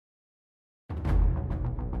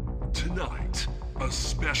Tonight, a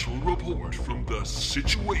special report from the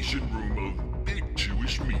Situation Room of Big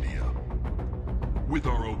Jewish Media. With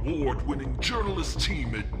our award-winning journalist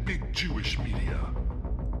team at Big Jewish Media.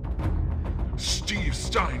 Steve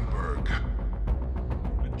Steinberg,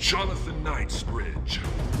 Jonathan Knightsbridge,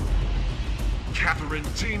 Catherine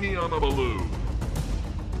Tinianabaloo,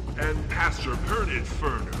 and Pastor Bernard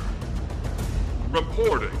Ferner.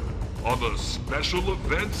 Reporting on the special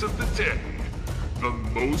events of the day, the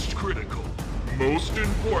most critical, most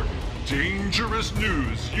important, dangerous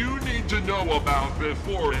news you need to know about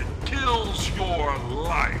before it kills your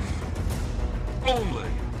life. Only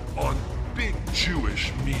on Big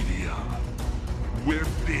Jewish Media. We're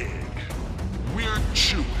big. We're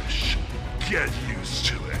Jewish. Get used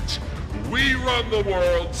to it. We run the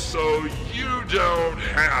world so you don't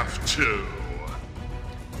have to.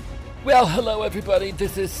 Well, hello everybody,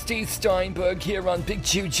 this is Steve Steinberg here on Big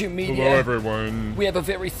Juju Media. Hello everyone. We have a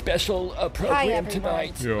very special program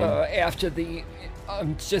tonight after the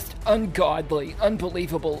just ungodly,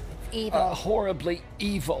 unbelievable, horribly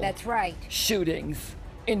evil That's right. shootings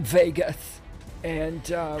in Vegas. And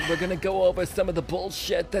we're going to go over some of the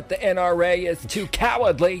bullshit that the NRA is too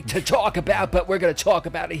cowardly to talk about, but we're going to talk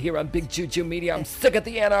about it here on Big Juju Media. I'm sick of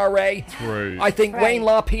the NRA. That's right. I think Wayne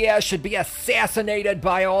LaPierre should be assassinated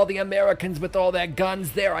by all the Americans with all their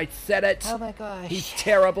guns there. I said it. Oh my gosh. He's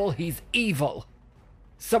terrible. He's evil.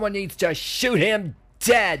 Someone needs to shoot him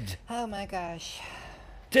dead. Oh my gosh.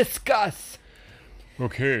 Discuss.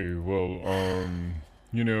 Okay, well,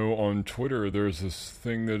 you know, on Twitter, there's this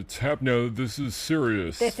thing that's happened. No, this is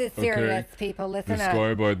serious. This is serious, okay? people. Listen This up.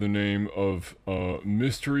 guy by the name of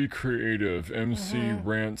Mystery Creative, MC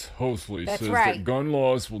Rance Hosley, That's says right. that gun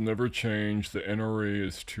laws will never change. The NRA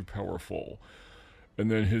is too powerful.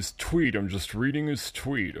 And then his tweet, I'm just reading his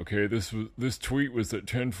tweet, okay? This tweet was at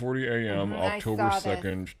 10:40 a.m., October I saw this.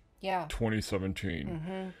 2nd, Yeah.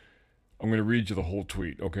 2017. I'm going to read you the whole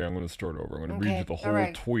tweet. Okay, I'm going to start over. I'm going to read you the whole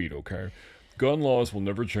right. tweet, okay? Gun laws will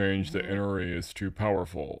never change. The NRA is too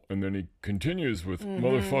powerful. And then he continues with,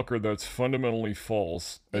 motherfucker, that's fundamentally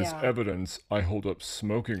false. As Yeah. evidence, I hold up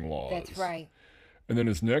smoking laws. That's right. And then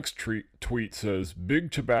his next tweet says,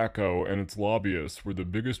 Big Tobacco and its lobbyists were the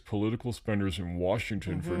biggest political spenders in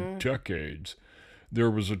Washington for decades.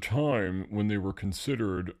 There was a time when they were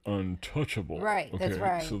considered untouchable. Right, that's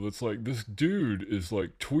right. So that's like, this dude is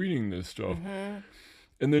like tweeting this stuff.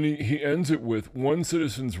 And then he ends it with, one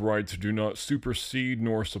citizen's rights do not supersede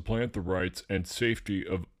nor supplant the rights and safety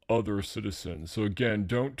of other citizens. So again,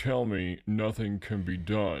 don't tell me nothing can be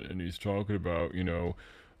done. And he's talking about, you know,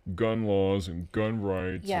 gun laws and gun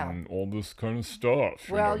rights and all this kind of stuff.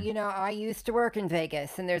 Well, you know, I used to work in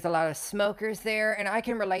Vegas, and there's a lot of smokers there, and I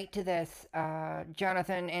can relate to this,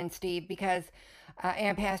 Jonathan and Steve, because,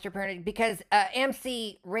 and Pastor Bernard, because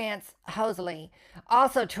MC Rance Hosley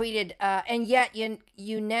also tweeted, and yet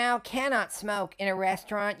you now cannot smoke in a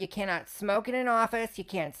restaurant, you cannot smoke in an office, you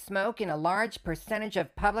can't smoke in a large percentage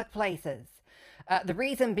of public places. The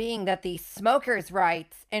reason being that the smokers'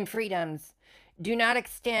 rights and freedoms do not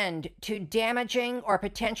extend to damaging or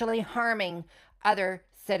potentially harming other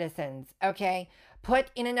citizens, okay? Put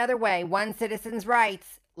in another way, one citizen's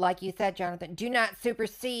rights, like you said, Jonathan, do not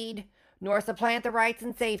supersede nor supplant the rights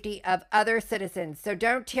and safety of other citizens. So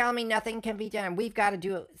don't tell me nothing can be done. We've got to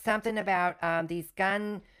do something about these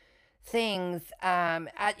gun things.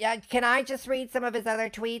 Can I just read some of his other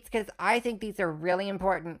tweets? Because I think these are really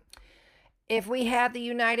important. If we have the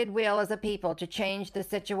united will as a people to change the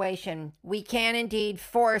situation, we can indeed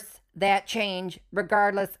force that change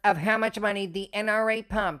regardless of how much money the NRA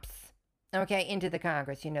pumps, okay, into the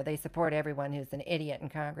Congress. You know, they support everyone who's an idiot in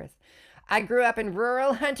Congress. I grew up in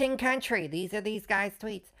rural hunting country. These are these guys'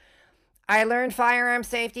 tweets. I learned firearm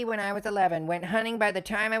safety when I was 11, went hunting by the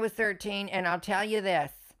time I was 13, and I'll tell you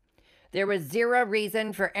this. There was zero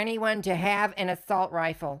reason for anyone to have an assault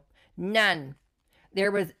rifle. None.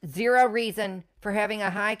 There was zero reason for having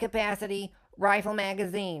a high-capacity rifle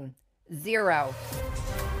magazine. Zero.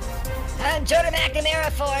 I'm Jonah McNamara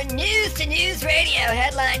for News to News Radio,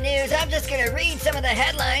 Headline News. I'm just going to read some of the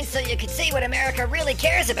headlines so you can see what America really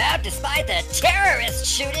cares about despite the terrorist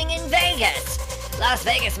shooting in Vegas. Las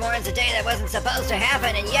Vegas mourns a day that wasn't supposed to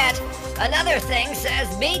happen, and yet another thing says,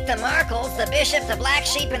 meet the Markles, the bishop, the black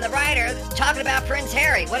sheep, and the rider, talking about Prince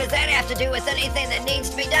Harry. What does that have to do with anything that needs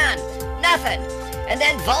to be done? Nothing. And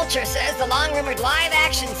then Vulture says the long-rumored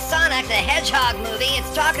live-action Sonic the Hedgehog movie,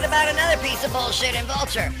 it's talking about another piece of bullshit in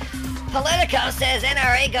Vulture. Politico says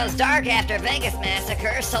NRA goes dark after Vegas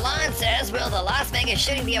massacre. Salon says, will the Las Vegas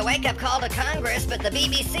shooting be a wake-up call to Congress? But the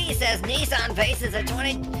BBC says Nissan faces a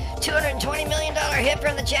 $220 million hit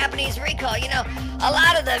from the Japanese recall. You know, a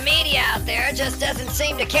lot of the media out there just doesn't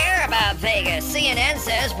seem to care about Vegas. CNN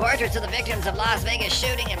says portraits of the victims of Las Vegas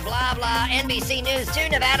shooting and blah blah. NBC News, 2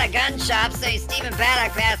 Nevada gun shops say Stephen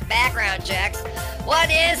Paddock passed background checks.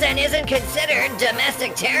 What is and isn't considered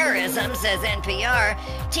domestic terrorism, says NPR.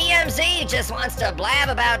 TMZ just wants to blab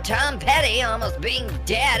about Tom Petty almost being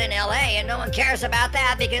dead in LA, and no one cares about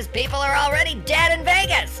that because people are already dead in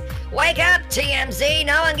Vegas. Wake up, TMZ.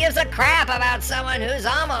 No one gives a crap about someone who's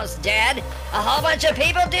almost dead. A whole bunch of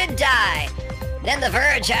people did die. Then The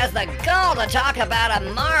Verge has the gall to talk about a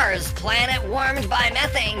Mars planet warmed by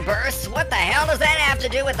methane bursts. What the hell does that have to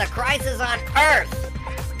do with the crisis on Earth?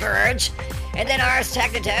 Verge. And then Ars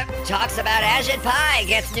Technica talks about Ajit Pai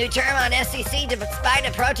gets new term on SEC despite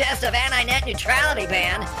a protest of anti-net neutrality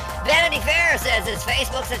ban. Vanity Fair says it's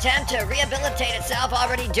Facebook's attempt to rehabilitate itself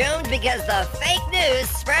already doomed because the fake news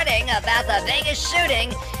spreading about the Vegas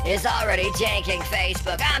shooting is already tanking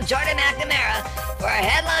Facebook. I'm Jordan McNamara for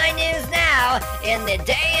Headline News Now. In the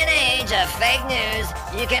day and age of fake news,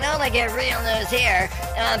 you can only get real news here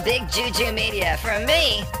on Big Juju Media. From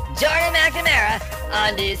me, Jordan McNamara,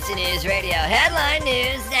 on News to News Radio. Headline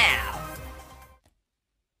News Now.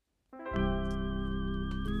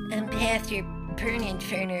 I'm Pastor Bernard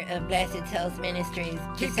Ferner of Blessed Souls Ministries.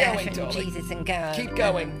 Keep going, from darling. Jesus and God. Keep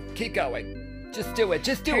going. Keep going. Just do it.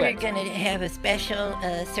 Just do We're it. gonna have a special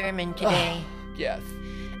sermon today Yes.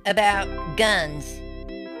 about guns.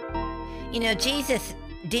 You know, Jesus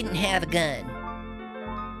didn't have a gun.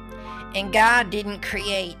 And God didn't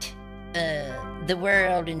create the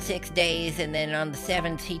world in 6 days, and then on the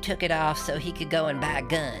 7th he took it off so he could go and buy a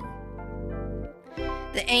gun.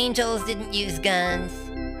 The angels didn't use guns.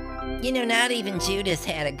 You know, not even Judas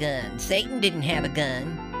had a gun. Satan didn't have a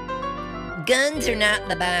gun. Guns are not in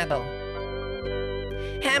the Bible.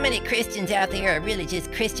 How many Christians out there are really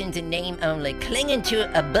just Christians in name only, clinging to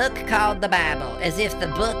a book called the Bible as if the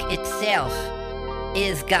book itself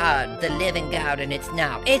is God, the living God, and it's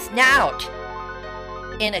not. It's not!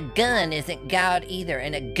 And a gun isn't God either,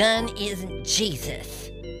 and a gun isn't Jesus.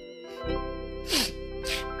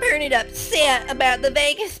 Bernie upset about the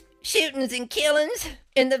Vegas shootings and killings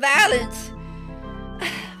and the violence.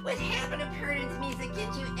 What happened to Bernard's music?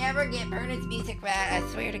 Did you ever get Bernard's music right? I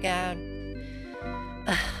swear to God.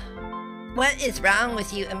 What is wrong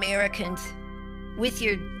with you Americans? With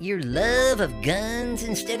your love of guns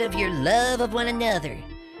instead of your love of one another?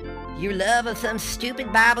 Your love of some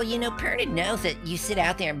stupid Bible. You know, Bernard knows that you sit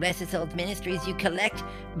out there in Blessed Souls Ministries, you collect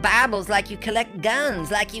Bibles like you collect guns,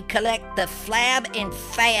 like you collect the flab and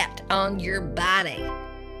fat on your body.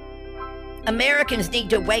 Americans need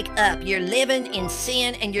to wake up. You're living in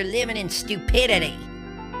sin and you're living in stupidity.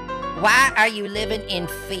 Why are you living in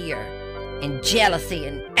fear and jealousy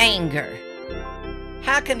and anger?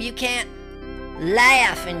 How come you can't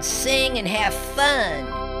laugh and sing and have fun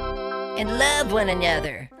and love one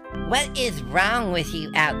another? What is wrong with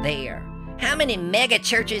you out there? How many mega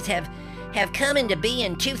churches have come into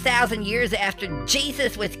being 2,000 years after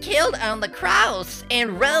Jesus was killed on the cross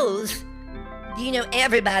and rose? You know,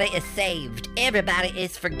 everybody is saved. Everybody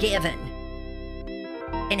is forgiven.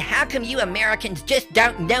 And how come you Americans just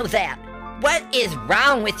don't know that? What is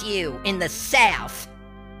wrong with you in the South?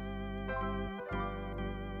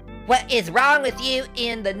 What is wrong with you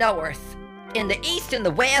in the North, in the East and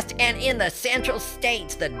the West, and in the Central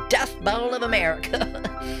States, the Dust Bowl of America?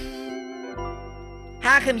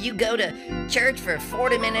 How come you go to church for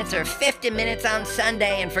 40 minutes or 50 minutes on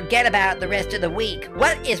Sunday and forget about it the rest of the week?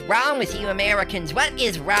 What is wrong with you Americans? What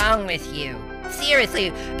is wrong with you? Seriously,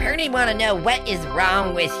 Bernie want to know what is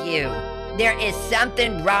wrong with you. There is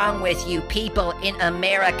something wrong with you people in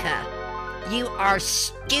America. You are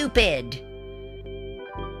stupid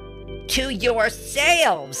to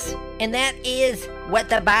yourselves. And that is what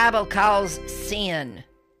the Bible calls sin.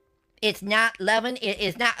 It's not loving. It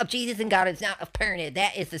is not of Jesus and God. It's not of Bernie.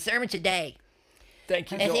 That is the sermon today.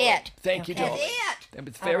 Thank you, That's darling. it. Thank you, That's darling. it. That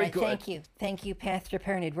was All very right, good. Thank you. Thank you, Pastor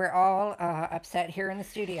Bernard. We're all upset here in the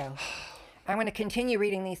studio. I'm going to continue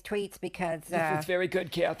reading these tweets because This was very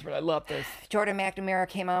good, Catherine. I love this. Jordan McNamara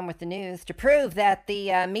came on with the news to prove that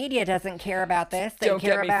the media doesn't care about this. They Don't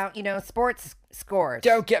get care me- about, sports scores.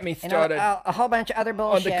 Don't get me And started. a whole bunch of other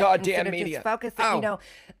bullshit. goddamn instead of media. Just focus, Oh.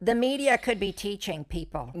 the media could be teaching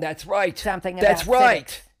people That's right. something That's about right.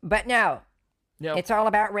 civics. But no, No. It's all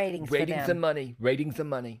about ratings for Ratings them. and money. Ratings and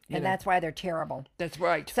money. You And know. that's why they're terrible. That's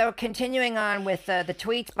right. So continuing on with the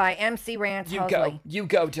tweets by MC Rance Hosley. You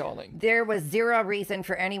go, darling. There was zero reason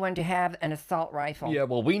for anyone to have an assault rifle. Yeah,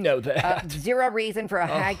 well, we know that. Zero reason for a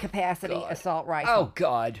high-capacity God. assault rifle. Oh,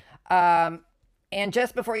 God. And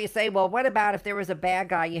just before you say, well, what about if there was a bad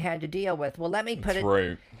guy you had to deal with? Well, let me put That's it.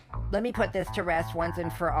 right. Let me put this to rest once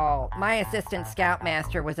and for all. My assistant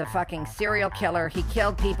scoutmaster was a fucking serial killer. He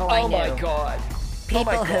killed people I Oh, knew. my God. People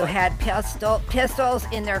Oh, my who God. had pistols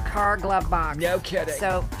in their car glove box. No kidding.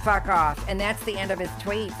 So fuck off. And that's the end of his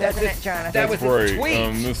tweet, That's doesn't his- it, Jonathan? that was his Right.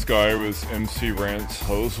 tweet. This guy was MC Rance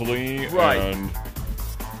Hosley. Right. And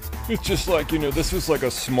it's just like, this is like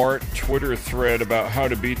a smart Twitter thread about how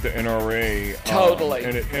to beat the NRA. Totally.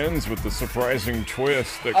 And it ends with the surprising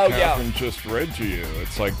twist that Oh, yeah. Catherine just read to you.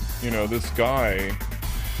 It's like, this guy,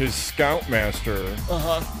 his scoutmaster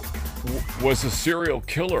was a serial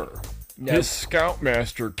killer. No. His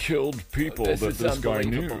scoutmaster killed people This that is this guy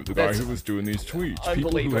knew. unbelievable. The guy That's who was doing these tweets.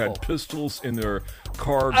 People who unbelievable. had pistols in their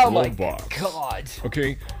car Oh, my glove box. God.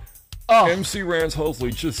 Okay, Oh, MC Rance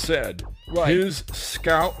Hosley just said Right. his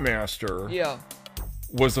scoutmaster yeah.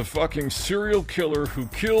 was a fucking serial killer who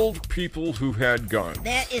killed people who had guns.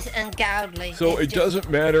 That is ungodly. So It's it just- doesn't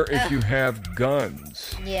matter if you have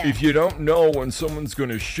guns. Yeah. If you don't know when someone's going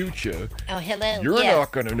to shoot you, Oh, hello. you're yes.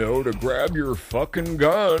 not going to know to grab your fucking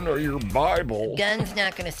gun or your Bible Gun's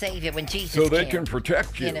not going to save you when Jesus so they can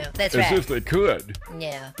protect you that's as right. if they could.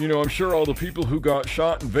 Yeah. I'm sure all the people who got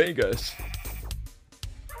shot in Vegas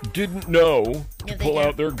didn't know to they pull don't.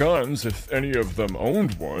 out their guns if any of them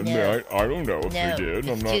owned one. No. I don't know if No, they did. it's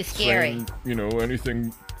I'm not too scary. saying,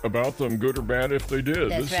 anything about them, good or bad, if they did.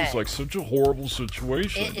 That's this is right. like such a horrible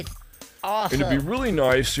situation. It's awesome. And it'd be really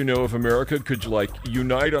nice, if America could,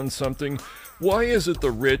 unite on something. Why is it the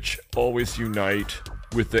rich always unite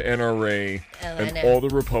with the NRA I and know. all the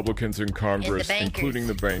Republicans in Congress, bankers. including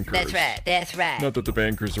the bankers? That's right. Not that the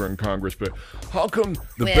bankers are in Congress, but how come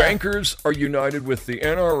the Well- bankers are united with the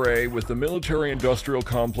NRA, with the military-industrial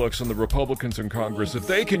complex, and the Republicans in Congress? If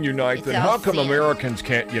they can unite, then all how come sin. Americans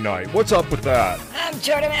can't unite? What's up with that? I'm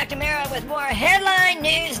Jordan McNamara with more headline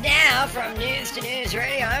news now from News to News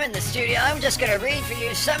Radio. I'm in the studio. I'm just going to read for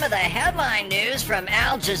you some of the headline news from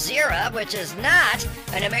Al Jazeera, which is not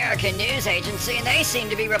an American news agency, and they seem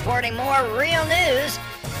to be reporting more real news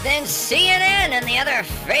than CNN and the other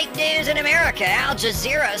fake news in America. Al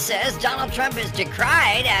Jazeera says Donald Trump is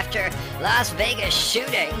decried after Las Vegas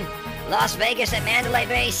shooting. Las Vegas and Mandalay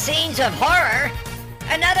Bay scenes of horror.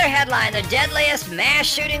 Another headline, the deadliest mass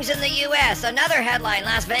shootings in the U.S. Another headline,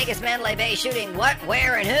 Las Vegas Mandalay Bay shooting, what,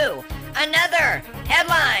 where, and who. Another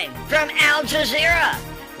headline from Al Jazeera.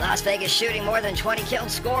 Las Vegas shooting, more than 20 killed,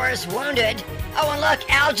 scores wounded. Oh, and look,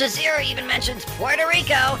 Al Jazeera even mentions Puerto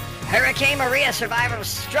Rico. Hurricane Maria survivors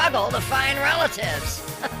struggle to find relatives.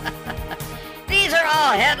 These are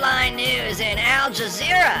all headline news in Al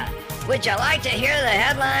Jazeera. Would you like to hear the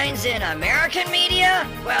headlines in American media?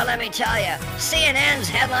 Well, let me tell you, CNN's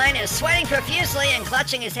headline is sweating profusely and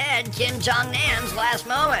clutching his head, Kim Jong-nam's last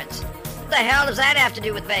moments. What the hell does that have to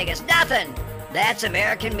do with Vegas? Nothing. That's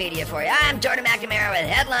American media for you. I'm Jordan McNamara with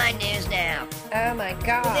headline news now. Oh my They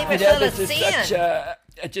God. were You know, full of this is sin. such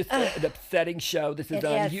just an upsetting show. This is It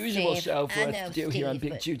an is, unusual Steve. show for I us know, to do here on Steve,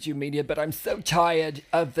 Big but- Juju Media, but I'm so tired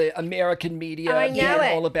of the American media I being know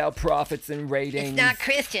it. all about profits and ratings. It's not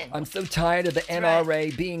Christian. I'm so tired of the right.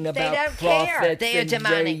 NRA being about don't care. profits They are and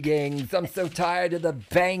demonic. ratings. I'm so tired of the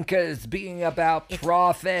bankers being about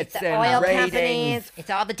profits the and oil ratings. companies. It's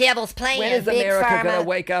all the devil's plan. When is Big America Pharma. going to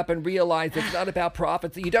wake up and realize it's not about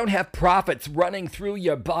profits? You don't have profits running through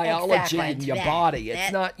your biology Exactly. and your That- body.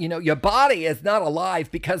 It's that- not, your body is not alive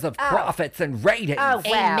because of profits and ratings. Oh,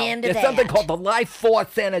 wow. Amen to There's that. something called the life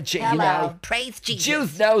force energy, Hello. Praise Jesus.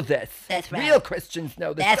 Jews know this. That's right. Real Christians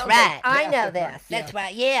know this. That's Don't right. they? I know Massive- this. That's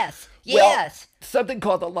right. Yes. Well, Yes. something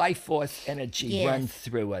called the life force energy Yes. runs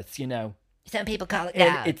through us, Some people call it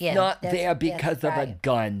And God. it's yeah. not that's- there that's because of a right.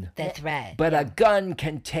 gun. That's right. But a gun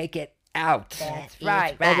can take it out. That's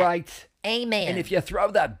right. All right? Amen. And if you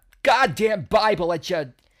throw the goddamn Bible at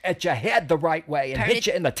your head the right way and Turn hit it-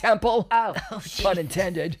 you in the temple, Oh. pun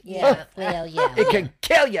intended, yeah. Well, yeah. it can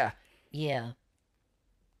kill you. Yeah.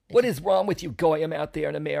 What is wrong with you, Goyim, out there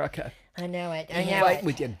in America? I know it. I You know fighting it.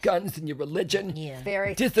 with your guns and your religion, Yeah.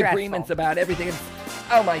 Very disagreements stressful. about everything.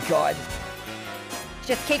 Oh my God.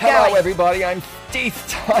 Just keep Hello, going. everybody. I'm Steve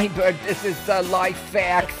Steinberg. This is Life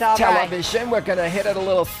Facts It's all right. Television. We're going to hit it a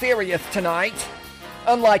little serious tonight.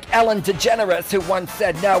 Unlike Ellen DeGeneres, who once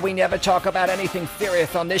said, no, we never talk about anything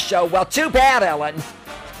serious on this show. Well, too bad, Ellen.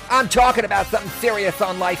 I'm talking about something serious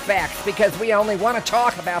on Life Facts because we only want to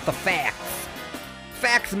talk about the facts.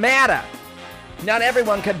 Facts matter. Not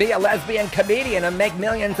everyone can be a lesbian comedian and make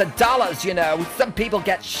millions of dollars, you know. Some people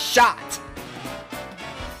get shot.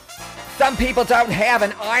 Some people don't have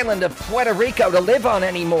an island of Puerto Rico to live on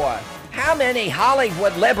anymore. How many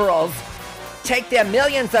Hollywood liberals take their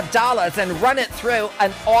millions of dollars and run it through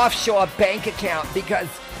an offshore bank account because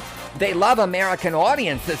they love American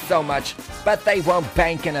audiences so much, but they won't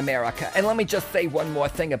bank in America? And let me just say one more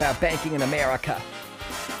thing about banking in America.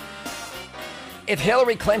 If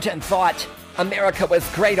Hillary Clinton thought America was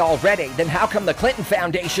great already, then how come the Clinton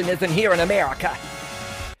Foundation isn't here in America?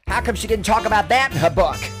 How come she didn't talk about that in her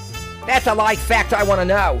book? That's a life fact I want to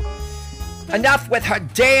know. Enough with her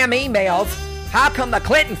damn emails. How come the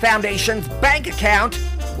Clinton Foundation's bank account,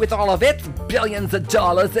 with all of its billions of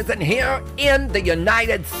dollars, isn't here in the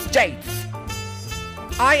United States?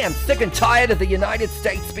 I am sick and tired of the United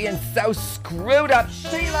States being so screwed up.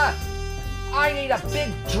 Sheila, I need a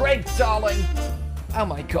big drink, darling. Oh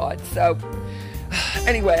my God. So,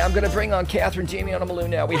 anyway, I'm going to bring on Catherine Damiano-Malou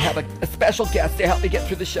now. We have a special guest to help me get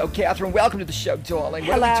through the show. Catherine, welcome to the show, darling.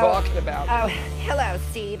 What are we talking about? Oh, hello,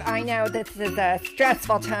 Steve. I know this is a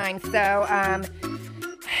stressful time, so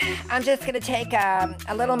I'm just going to take a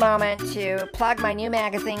little moment to plug my new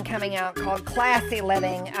magazine coming out called Classy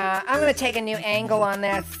Living. I'm going to take a new angle on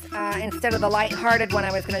this instead of the lighthearted one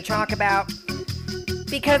I was going to talk about.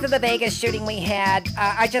 Because of the Vegas shooting we had,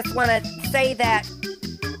 I just want to say that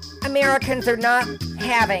Americans are not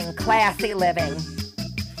having classy living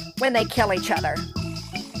when they kill each other.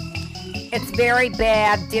 It's very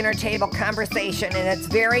bad dinner table conversation, and it's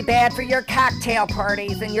very bad for your cocktail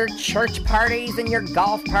parties and your church parties and your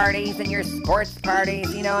golf parties and your sports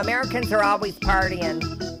parties. You know, Americans are always partying.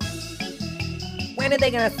 When are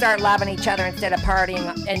they going to start loving each other instead of partying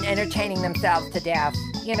and entertaining themselves to death?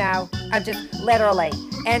 You know, I'm just literally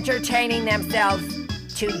entertaining themselves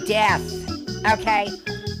to death, okay?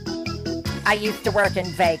 I used to work in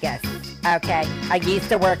Vegas, okay? I used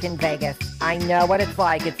to work in Vegas. I know what it's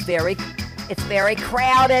like. It's very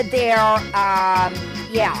crowded there.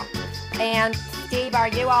 Yeah. And Steve, are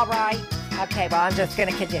you all right? Okay, well, I'm just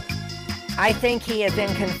gonna continue. I think he is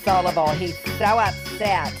inconsolable. He's so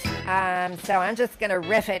upset. So I'm just gonna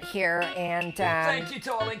riff it here and Thank you,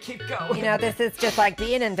 darling. Keep going. you know, this is just like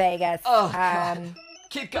being in Vegas. Oh, God.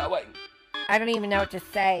 Keep going. I don't even know what to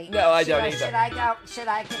say. No, I don't either. Should I go? Should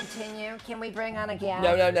I continue? Can we bring on a guest?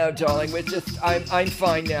 No, darling. I'm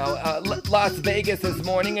fine now. Las Vegas is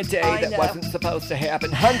mourning a day that wasn't supposed to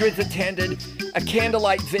happen. Hundreds attended a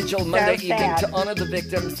candlelight vigil Monday evening to honor the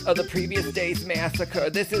victims of the previous day's massacre.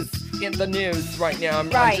 This is in the news right now. I'm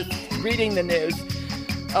just reading the news.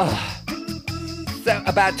 So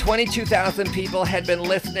about 22,000 people had been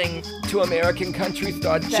listening to American country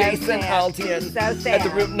star Jason Aldean at the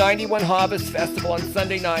Route 91 Harvest Festival on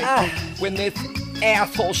Sunday night when this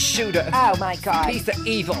asshole shooter, oh my God, piece of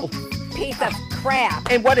evil, piece of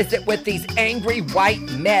crap. And what is it with these angry white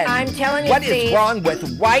men? I'm telling you, what Steve, is wrong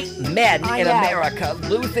with white men in America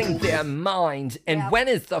losing their mind? And when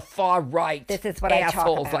is the far right this is what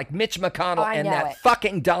assholes like Mitch McConnell and that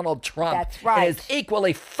fucking Donald Trump That's right. and his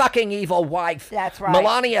equally fucking evil wife, That's right.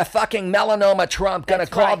 Melania fucking Melanoma Trump, gonna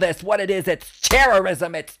call this what it is? It's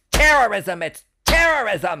terrorism. It's terrorism. It's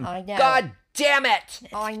terrorism. I know. God damn it.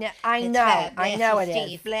 I know it is.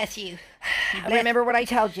 Steve, bless you. Remember what I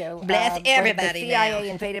told you. Bless everybody The CIA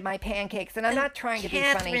now. invaded my pancakes, and I'm not trying to be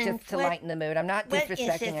funny Catherine, just to what- lighten the mood. I'm not what is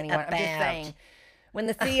disrespecting this anyone. I'm just about? saying, when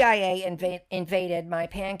the CIA invaded my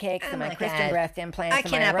pancakes and my my Christian God. breast implants I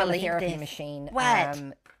and my cannot believe aromatherapy this. machine, What?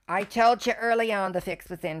 I told you early on the fix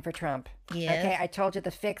was in for Trump. Yes. Okay, I told you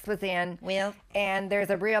the fix was in. Well, And there's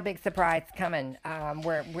a real big surprise coming.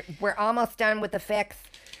 We're almost done with the fix.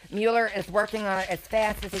 Mueller is working on it as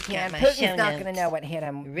fast as he can. my Putin's show not going to notes. know what hit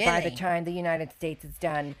him by the Really? time the United States is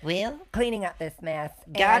done well, cleaning up this mess.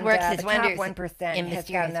 God And, works his the wonders top 1% in has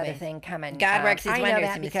got mysterious another ways. thing coming. God works his I know wonders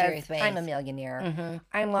that in because mysterious ways. I'm a millionaire.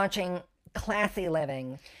 I'm launching Classy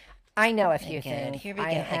Living. I know a few God, things. here we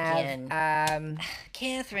I go have, again.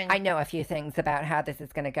 Catherine. I know a few things about how this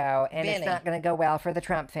is going to go, and it's Really? not going to go well for the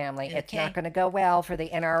Trump family. It's Okay. not going to go well for the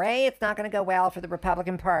NRA. It's not going to go well for the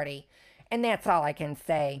Republican Party. And that's all I can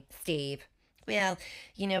say, Steve. Well,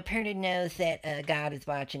 you know, Pernod knows that God is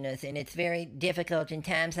watching us, and it's very difficult in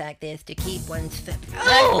times like this to keep one's...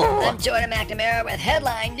 I'm Jordan McNamara with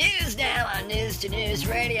headline news now on News to News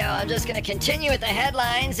Radio. I'm just going to continue with the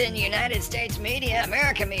headlines in United States media,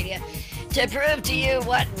 American media, to prove to you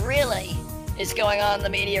what really is going on in the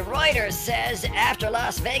media. Reuters says after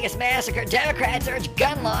Las Vegas massacre, Democrats urge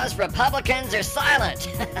gun laws, Republicans are silent.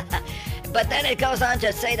 But then it goes on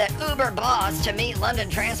to say that Uber boss to meet London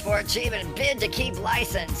transport chief and bid to keep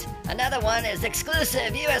license. Another one is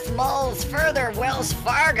exclusive U.S. malls further Wells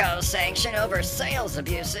Fargo sanction over sales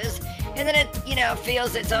abuses. And then it,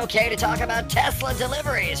 feels it's okay to talk about Tesla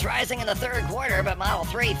deliveries rising in the third quarter, but Model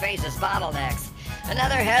 3 faces bottlenecks.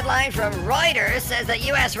 Another headline from Reuters says that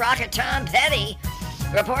U.S. rocket Tom Petty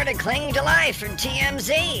reported clinging to life from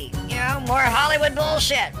TMZ. More Hollywood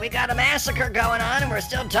bullshit. We got a massacre going on and we're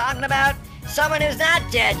still talking about someone who's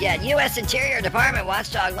not dead yet. U.S. Interior Department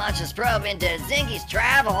watchdog launches probe into Zingi's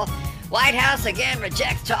travel. White House again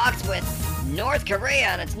rejects talks with North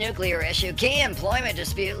Korea on its nuclear issue. Key employment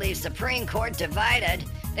dispute leaves Supreme Court divided.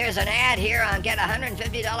 There's an ad here on get a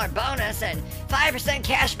 $150 bonus and 5%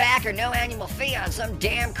 cash back or no annual fee on some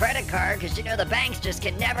damn credit card because the banks just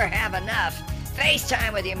can never have enough.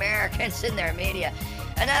 FaceTime with the Americans in their media.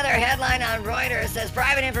 Another headline on Reuters says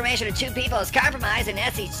private information of 2 people is compromised in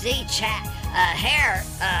SEC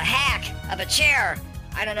hack of a chair.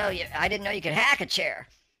 I didn't know you could hack a chair.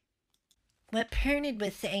 What Pernod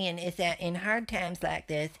was saying is that in hard times like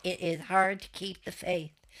this, it is hard to keep the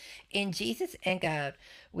faith in Jesus and God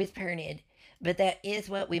with Pernod, but that is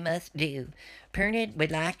what we must do. Pernod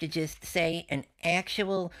would like to just say an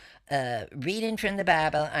actual reading from the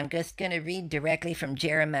Bible. I'm just going to read directly from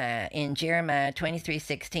Jeremiah in Jeremiah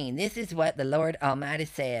 23:16. This is what the Lord Almighty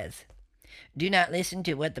says. Do not listen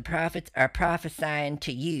to what the prophets are prophesying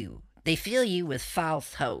to you. They fill you with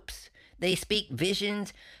false hopes. They speak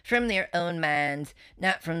visions from their own minds,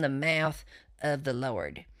 not from the mouth of the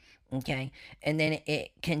Lord. Okay, and then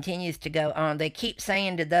it continues to go on. They keep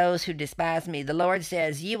saying to those who despise me, the Lord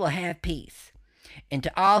says, you will have peace. And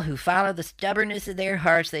to all who follow the stubbornness of their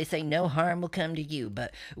hearts, they say, no harm will come to you.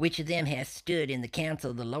 But which of them has stood in the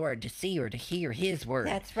counsel of the Lord to see or to hear his word?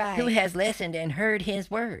 That's right. Who has listened and heard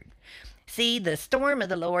his word? See, the storm of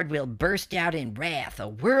the Lord will burst out in wrath, a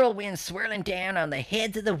whirlwind swirling down on the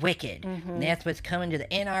heads of the wicked. And that's what's coming to the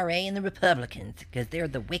NRA and the Republicans, because they're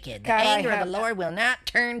the wicked. The anger of the Lord will not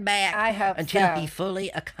turn back until he fully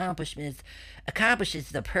accomplishes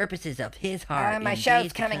the purposes of his heart. My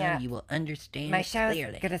show's coming up. up. You will understand My show's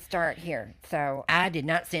clearly. going to start here, so... I did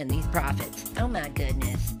not send these prophets. Oh, my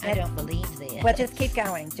goodness. I don't believe this. Well, just keep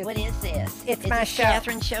going. What is this? It's is my this show.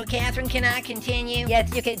 Catherine's show. Catherine, can I continue?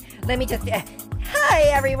 Yes, you can. Let me just... hi,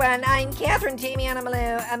 everyone. I'm Catherine Timiana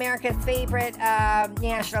Malou, America's favorite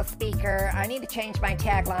national speaker. I need to change my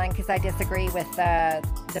tagline because I disagree with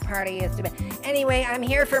the party. Anyway, I'm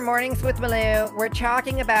here for Mornings with Malou. We're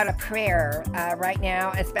talking about a prayer right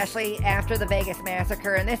now, especially after the Vegas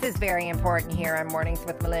massacre, and this is very important here on Mornings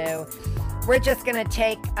with Malou. We're just going to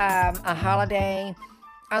take a holiday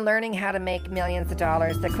on learning how to make millions of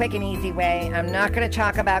dollars the quick and easy way. I'm not going to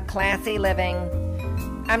talk about classy living.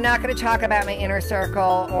 I'm not going to talk about my inner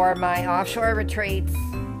circle or my offshore retreats.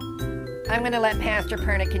 I'm going to let Pastor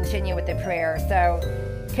Pernod continue with the prayer. So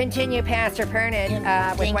continue, Pastor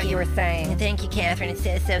Pernod, with what you were saying. Thank you, Catherine. It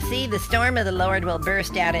says, so see, the storm of the Lord will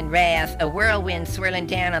burst out in wrath, a whirlwind swirling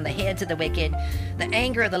down on the heads of the wicked. The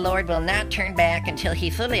anger of the Lord will not turn back until he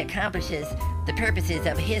fully accomplishes the purposes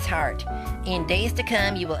of his heart. In days to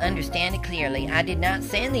come, you will understand it clearly. I did not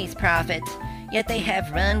send these prophets, yet they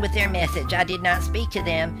have run with their message. I did not speak to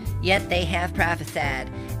them, yet they have prophesied.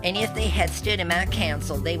 And if they had stood in my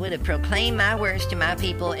counsel, they would have proclaimed my words to my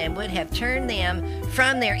people and would have turned them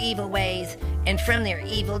from their evil ways and from their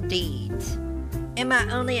evil deeds. Am I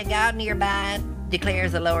only a God nearby,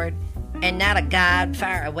 declares the Lord, and not a God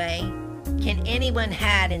far away? Can anyone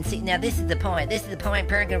hide and see? Now this is the point. We're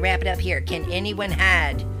going to wrap it up here. Can anyone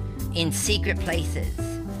hide in secret places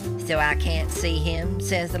so I can't see him,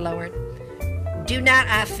 says the Lord? Do not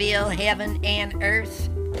I feel heaven and earth?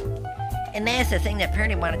 And that's the thing that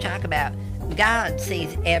Pernod want to talk about. God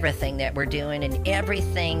sees everything that we're doing and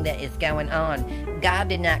everything that is going on. God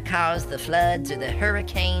did not cause the floods or the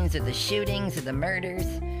hurricanes or the shootings or the murders.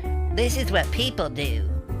 This is what people do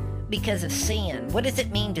because of sin. What does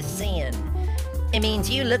it mean to sin? It means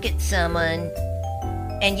you look at someone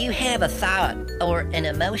and you have a thought or an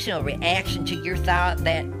emotional reaction to your thought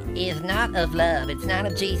that is not of love. It's not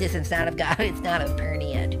of Jesus. It's not of God. It's not of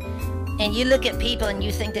Pernod. And you look at people and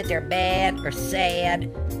you think that they're bad or sad.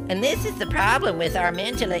 And this is the problem with our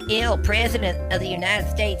mentally ill President of the United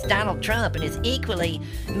States, Donald Trump, and his equally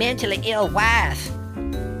mentally ill wife,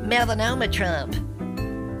 Melanoma Trump.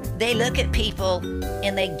 They look at people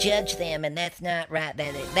and they judge them, and that's not right.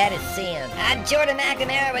 That is sin. I'm Jordan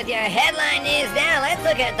McNamara with your headline news now. Let's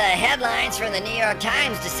look at the headlines from the New York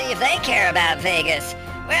Times to see if they care about Vegas.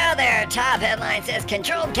 Well, their top headline says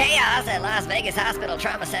controlled chaos at Las Vegas Hospital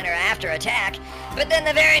Trauma Center after attack. But then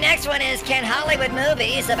the very next one is, can Hollywood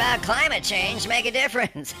movies about climate change make a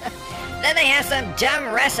difference? Then they have some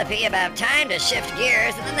dumb recipe about time to shift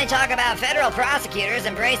gears, and then they talk about federal prosecutors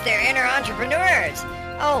embrace their inner entrepreneurs.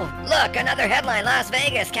 Oh, look, another headline, Las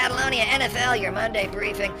Vegas, Catalonia, NFL, your Monday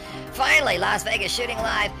briefing. Finally, Las Vegas shooting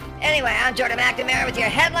live. Anyway, I'm Jordan McNamara with your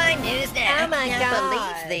headline news now. Oh my Can't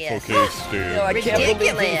God. believe this. Okay, Steve. No, I can't believe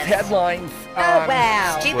these Ridiculous. headlines. Oh,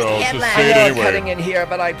 wow. Stupid Well, just headline. say I it know I'm anyway. cutting in here,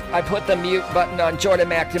 but I put the mute button on Jordan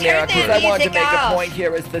McNamara Turn because that I wanted to music make off. a point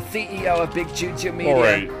here as the CEO of Big Juju Media. All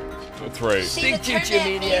right. That's right. Sheila, Big turn Juju that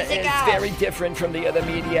Media music is off. very different from the other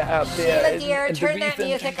media out there. Sheila, dear, and turn the that reason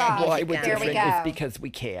music off. why we're There we different go. is because we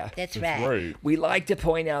care. That's That's right. right. We like to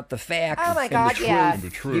point out the facts Oh my and God, the truth, yes. The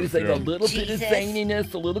truth, using yeah. a little bit of Jesus.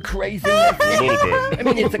 zaniness, a little craziness. A little bit. I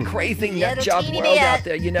mean, it's a crazy nut Little job teeny world bit. out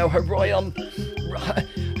there. You know, Her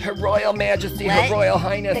Royal Majesty, What? Her Royal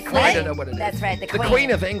Highness. The Queen. I don't know what it is. That's right, the The Queen.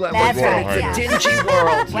 Queen of England. That's would say right, it's a yeah. dingy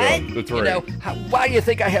world. What? Yeah, that's You right. know, why do you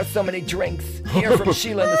think I have so many drinks here from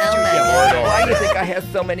Sheila in the Oh, studio? my God. Why do you think I have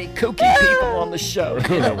so many kooky people on the show?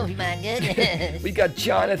 Oh my goodness. We got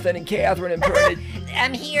Jonathan and Catherine and Bernard.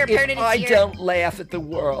 I'm here, If Bernard is I here. don't laugh at the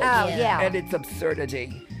world Oh, yeah. and its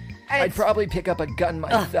absurdity, I'd It's- probably pick up a gun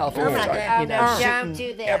myself oh and my start, God. you know, Oh, no, don't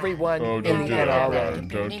shooting do that. everyone Oh, in don't do the that, NRA. Brian.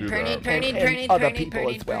 Don't do that. And other people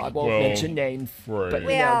as well. I won't Well, mention names, right. but you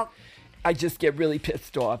Well- know, I just get really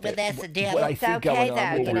pissed off But at that's the devil. what I It's see okay, going on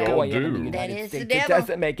though, with you the know. going We all in the do. United That is the States. It devil.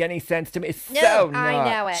 doesn't make any sense to me. It's No, so I not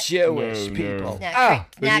know it. Jewish No, no. people. Not Ah,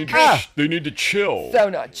 They not need, Christian. they need to chill. so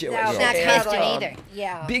not Jewish. No, It's not And, Christian um, either.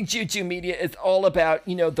 Yeah. Big Juju Media is all about,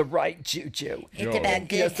 you know, the right juju. It's Yeah. about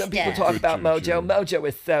good You know, some people stuff. talk Good about juju. Mojo. Mojo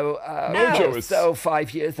is so, Mojo is so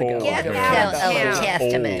 5 years ago. old, Get You know, out So of Old town.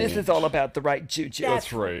 Testament. This is all about the right juju.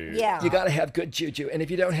 That's right. Yeah. You gotta have good juju, and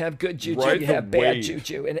if you don't have good juju, Ride you the have bad wave.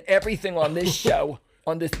 juju. And everything on this show,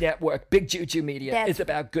 on this network, Big Juju Media, That's- is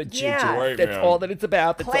about good juju. yeah. Right, That's man. all that it's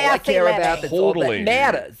about. That's all I Classy care living. about. That's all Totally. that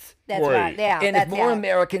matters. That's Right. right. Yeah. And if that's more it.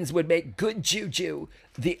 Americans would make good juju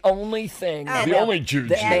the only thing Oh, The well, only juju.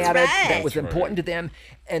 that mattered, right. that was That's important to them,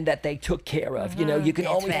 and that they took care of. You know, you can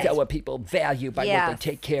That's always right. tell what people value by what Yes.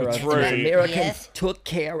 they take care That's of. right. And Americans Yes. took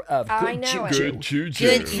care of I good know it. juju. Good juju.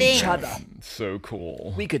 Good Each things. other. So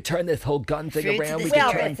cool. We could turn this whole gun thing Fruits of around. the We could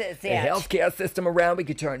Well, turn this is the it. healthcare system around. We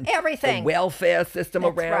could turn Everything. the welfare system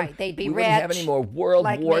That's around. right. They'd be we wouldn't have rich, any more world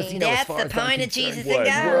like wars. me. You know, as That's far the as I'm point of concerned. Jesus and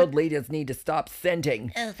God. World leaders need to stop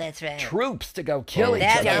sending Oh, that's right. troops to go kill each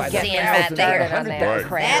That's other by the sin right thousands there. or Right. 100,000.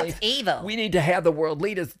 That's evil. We need to have the world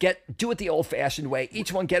leaders do it the old-fashioned way.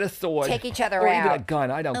 Each one get a sword, Take each other or even a out. gun.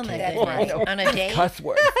 I don't Oh my care. goodness. You know, On a date? cuss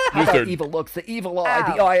words. How Use about their- evil looks? The evil eye,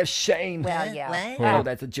 the Oh. eye of shame. Well, yeah. What? Oh,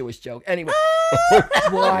 that's a Jewish joke. Anyway,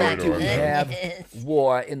 why do we have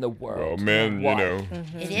war in the Oh, world? men, Why? you know.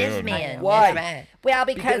 It is Man. men. Why? That's right. Well,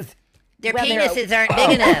 because Their Well, they're- penises aren't big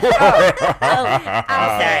enough.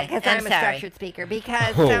 I'm sorry. because I'm I'm a sorry. structured speaker,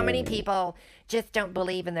 because so many people just don't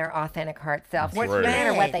believe in their authentic heart self. What right.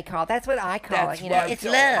 matter Right. what they call it. That's what I call That's it. You know, right. It's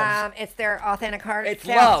love. It's their authentic heart It's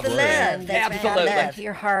self. love. It's love. That's right. Absolutely. Love. Love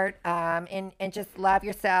your heart, and just love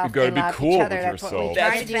yourself. You gotta and be love cool each other. with That's what we yourself. try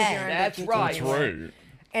That's to do here on that's Big right. Juju. That's right.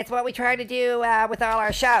 It's what we try to do with all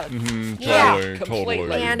our shows. Yeah, Totally, completely.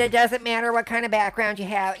 totally. And it doesn't matter what kind of background you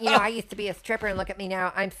have. You know, I used to be a stripper, and look at me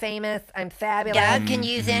now. I'm famous. I'm fabulous. God can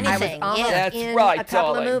use I was anything. almost Yeah. That's in right, a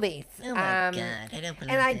couple darling. of movies. Oh my God, I don't believe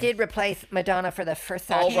And I this. did replace Madonna for the first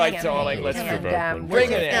time. All right, darling, let's go and, back one. Bring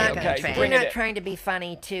We're it just in, not gonna okay? try. We're Bring not it in. trying to be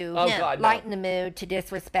funny to Oh, No. God, no. lighten the mood, to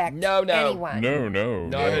disrespect No, no. anyone No, no.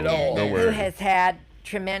 Not at all. No who way. has had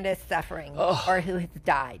tremendous suffering or who has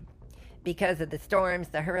died because of the storms,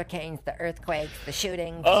 the hurricanes, the earthquakes, the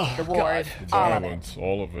shootings, the wars, all of it. Violence,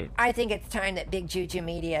 all of it. I think it's time that Big Juju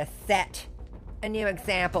Media set a new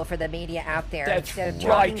example for the media out there. That's Instead of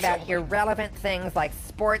right. talking about irrelevant things like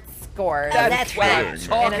sports scores That's what right. I'm and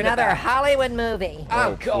talking another about. Hollywood movie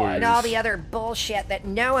Oh, God. and all the other bullshit that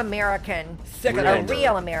no American, Sick of a it.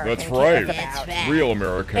 real American, That's cares right. about. That's right. Real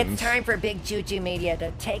Americans. It's time for Big Juju Media to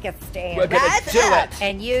take a stand. We're gonna Rise do up. it.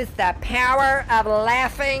 and use the power of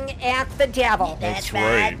laughing at the devil That's right,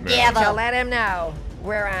 right, man. to devil. let him know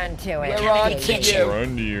we're on to it. We're on to Get you. We're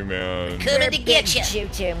under you, man. Coming to Big get you.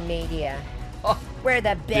 Juju Media. Oh, We're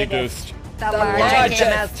the biggest, the largest, largest, the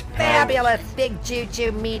most fabulous Big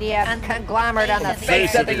Juju Media conglomerate on the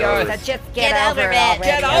face of the earth. So just get over it already.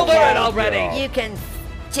 Get over it already. You can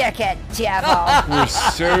Stick it, devil. We're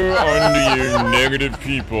so onto you negative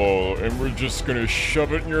people, and we're just gonna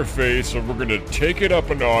shove it in your face, and we're gonna take it up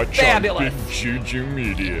a notch Fabulous. on Big Juju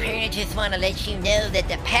Media. I just want to let you know that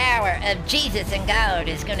the power of Jesus and God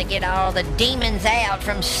is going to get all the demons out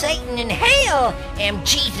from Satan and hell, and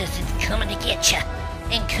Jesus is coming to get you,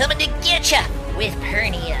 and coming to get you with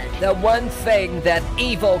Pernia. The one thing that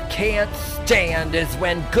evil can't stand is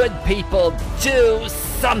when good people do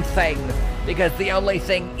something. Because the only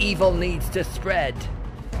thing evil needs to spread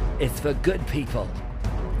is for good people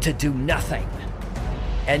to do nothing.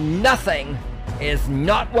 And nothing is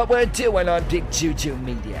not what we're doing on Big Juju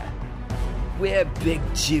Media. We're Big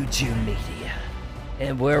Juju Media.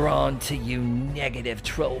 And we're on to you negative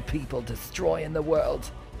troll people destroying the world.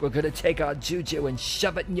 We're gonna take our juju and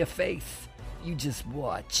shove it in your face. You just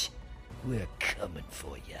watch. We're coming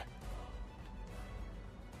for you.